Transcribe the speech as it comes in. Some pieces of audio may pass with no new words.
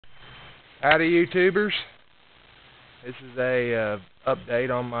Howdy YouTubers, this is a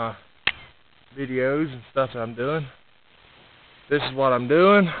update on my videos and stuff that I'm doing. This is what I'm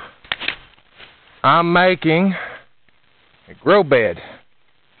doing. I'm making a grow bed.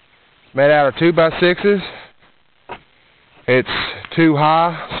 It's made out of 2x6s. It's too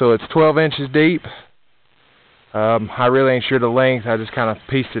high, so it's 12 inches deep. I really ain't sure the length. I just kind of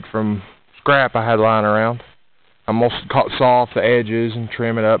pieced it from scrap I had lying around. I'm mostly saw off the edges and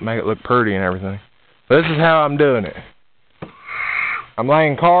trim it up, make it look pretty and everything. But this is how I'm doing it. I'm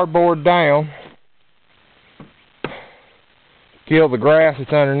laying cardboard down to kill the grass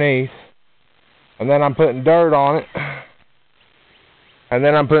that's underneath, and then I'm putting dirt on it, and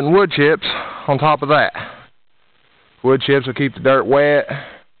then I'm putting wood chips on top of that. Wood chips will keep the dirt wet,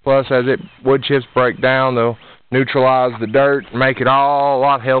 plus as wood chips break down, they'll neutralize the dirt and make it all a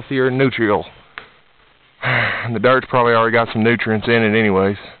lot healthier and nutritional. And the dirt's probably already got some nutrients in it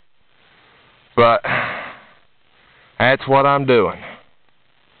anyways. But that's what I'm doing.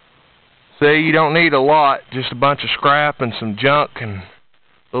 See, you don't need a lot, just a bunch of scrap and some junk and a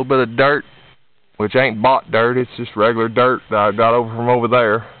little bit of dirt, which ain't bought dirt, it's just regular dirt that I got over from over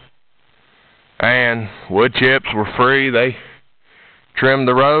there. And wood chips were free. They trimmed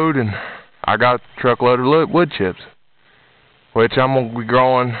the road and I got a truckload of wood chips, which I'm going to be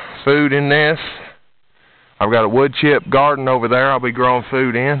growing food in this. I've got a wood chip garden over there I'll be growing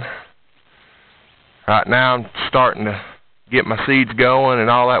food in. Right now I'm starting to get my seeds going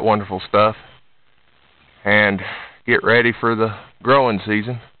and all that wonderful stuff, and get ready for the growing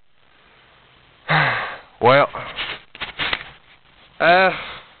season. Well,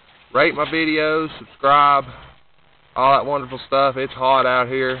 rate my videos, subscribe, all that wonderful stuff. It's hot out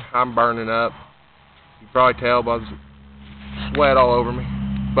here. I'm burning up. You can probably tell by the sweat all over me.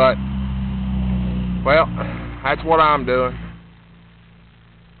 But well, that's what I'm doing.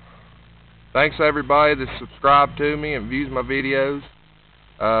 Thanks to everybody that subscribed to me and views my videos.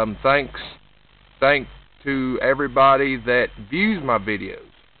 Thanks to everybody that views my videos,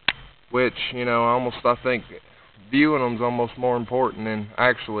 which, you know, I think viewing them's almost more important than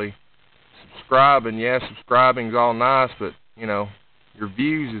actually subscribing. Yes, subscribing's all nice, but, you know, your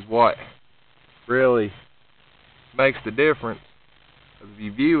views is what really makes the difference. If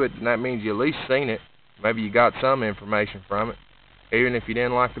you view it, then that means you at least seen it. Maybe you got some information from it, even if you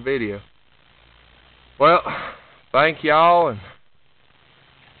didn't like the video. Well, thank y'all, and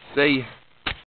see you.